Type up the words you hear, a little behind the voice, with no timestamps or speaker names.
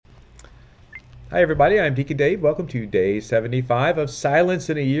Hi, everybody. I'm Deacon Dave. Welcome to day 75 of Silence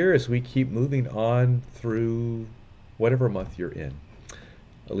in a Year as we keep moving on through whatever month you're in.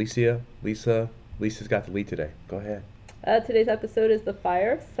 Lisa's got the lead today. Go ahead. Today's episode is the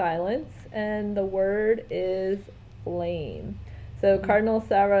fire of silence, and the word is flame. So, Cardinal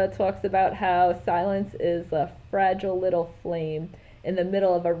Sarah talks about how silence is a fragile little flame in the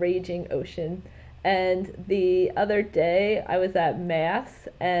middle of a raging ocean. And the other day, I was at Mass,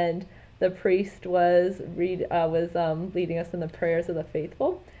 and the priest was leading us in the prayers of the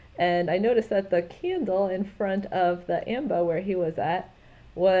faithful. And I noticed that the candle in front of the ambo where he was at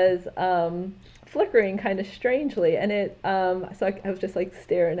was flickering kind of strangely, and I was just like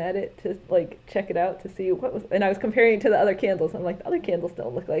staring at it to like check it out to see what was, and I was comparing it to the other candles. I'm like, the other candles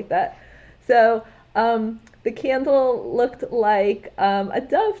don't look like that. So the candle looked like a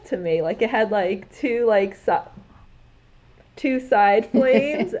dove to me. Like it had like two side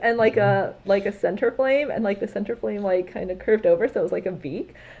flames and like a center flame, and like the center flame like kind of curved over, so it was like a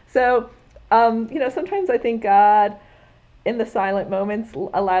beak. So sometimes I think God in the silent moments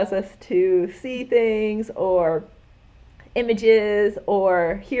allows us to see things or images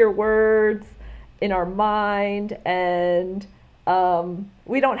or hear words in our mind, and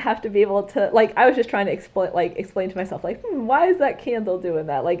we don't have to be able to, like, I was just trying to explain to myself, like, why is that candle doing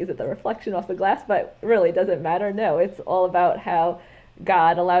that? Like, is it the reflection off the glass? But really, it doesn't matter. No, it's all about how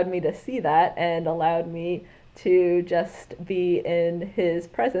God allowed me to see that and allowed me to just be in his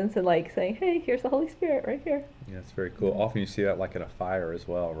presence and like saying, hey, here's the Holy Spirit right here. Yeah, it's very cool. Often you see that like in a fire as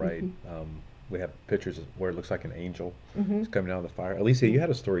well, right? Mm-hmm. We have pictures where it looks like an angel Mm-hmm. is coming out of the fire. Alicia, you had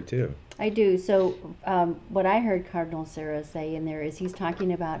a story too. I do. So, what I heard Cardinal Sarah say in there is he's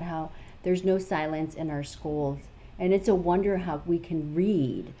talking about how there's no silence in our schools, and it's a wonder how we can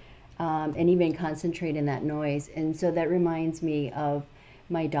read and even concentrate in that noise. And so that reminds me of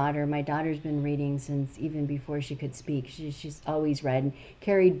my daughter. My daughter's been reading since even before she could speak. She's always read and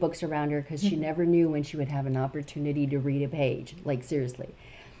carried books around her because she never knew when she would have an opportunity to read a page. Like, seriously.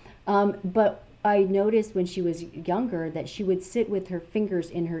 But I noticed when she was younger that she would sit with her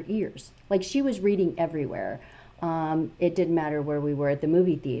fingers in her ears. Like she was reading everywhere. It didn't matter where we were at the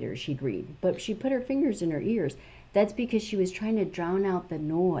movie theater, she'd read. But she put her fingers in her ears. That's because she was trying to drown out the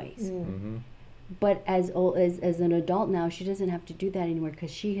noise. Mm-hmm. But as an adult now, she doesn't have to do that anymore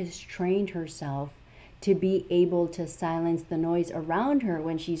because she has trained herself to be able to silence the noise around her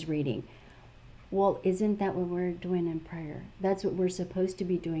when she's reading. Well, isn't that what we're doing in prayer? That's what we're supposed to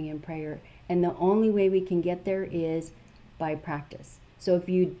be doing in prayer. And the only way we can get there is by practice. So if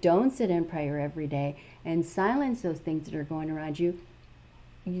you don't sit in prayer every day and silence those things that are going around you,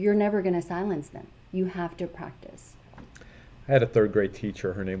 you're never going to silence them. You have to practice. I had a third grade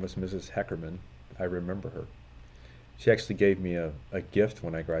teacher. Her name was Mrs. Heckerman. I remember her. She actually gave me a gift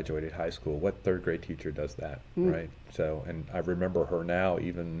when I graduated high school. What third grade teacher does that, right? So, and I remember her now,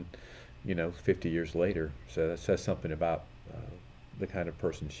 even 50 years later. So that says something about the kind of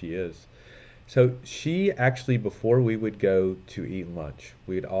person she is. So she actually, before we would go to eat lunch,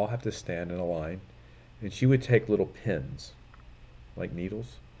 we'd all have to stand in a line, and she would take little pins, like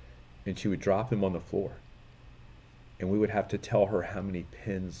needles, and she would drop them on the floor. And we would have to tell her how many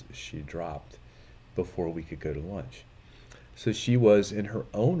pins she dropped before we could go to lunch. So she was, in her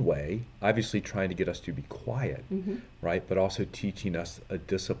own way, obviously trying to get us to be quiet, right? But also teaching us a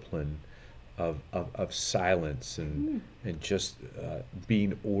discipline of silence and just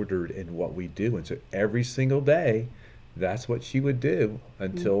being ordered in what we do. And so every single day, that's what she would do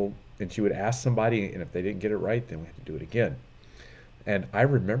and she would ask somebody, and if they didn't get it right, then we had to do it again. And I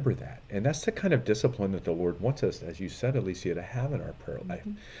remember that. And that's the kind of discipline that the Lord wants us, as you said, Alicia, to have in our prayer life,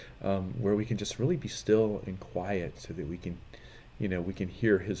 where we can just really be still and quiet so that we can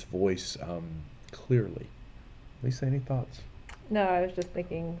hear his voice clearly. Lisa, any thoughts? No, I was just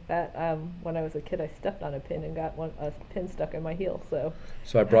thinking that when I was a kid, I stepped on a pin and got a pin stuck in my heel. So,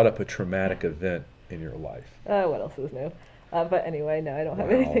 So I brought up a traumatic event in your life. what else is new? But anyway, no, I don't have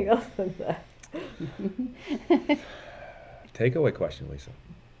Wow. anything else than that. Takeaway question, Lisa.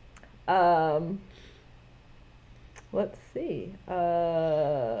 Um, let's see.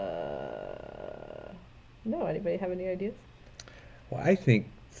 No, anybody have any ideas? Well, I think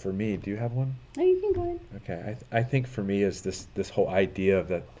for me, do you have one? Oh, you can go ahead. Okay, I think for me is this whole idea of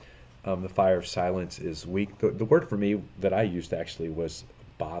that the fire of silence is weak. The word for me that I used actually was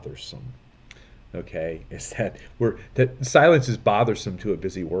bothersome. Okay, is that silence is bothersome to a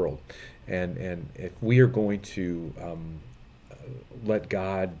busy world, and if we are going to let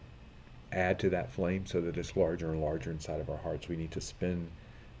God add to that flame so that it's larger and larger inside of our hearts, we need to spend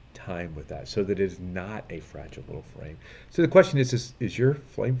time with that so that it is not a fragile little flame. So the question is your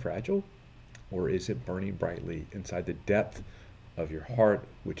flame fragile? or is it burning brightly inside the depth of your heart,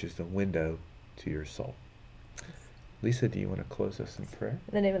 which is the window to your soul? Lisa, do you want to close us in prayer?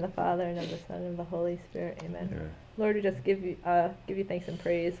 In the name of the Father, and of the Son, and of the Holy Spirit. Amen. Yeah. Lord, we just give you thanks and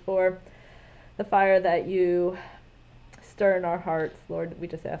praise for the fire that you stir in our hearts. Lord, we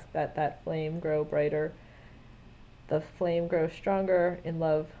just ask that that flame grow brighter, the flame grow stronger in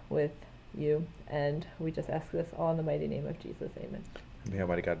love with you. And we just ask this all in the mighty name of Jesus. Amen. May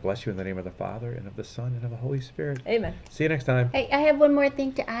Almighty God bless you in the name of the Father, and of the Son, and of the Holy Spirit. Amen. See you next time. Hey, I have one more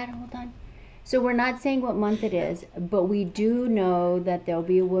thing to add. Hold on. So we're not saying what month it is, but we do know that there'll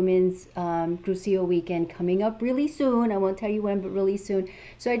be a women's Cursillo weekend coming up really soon. I won't tell you when, but really soon.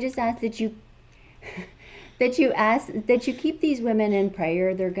 So I just ask that you that you keep these women in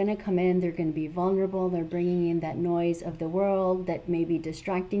prayer. They're going to come in. They're going to be vulnerable. They're bringing in that noise of the world that may be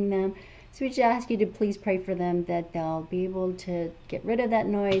distracting them. So we just ask you to please pray for them, that they'll be able to get rid of that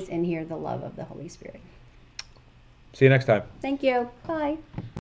noise and hear the love of the Holy Spirit. See you next time. Thank you. Bye.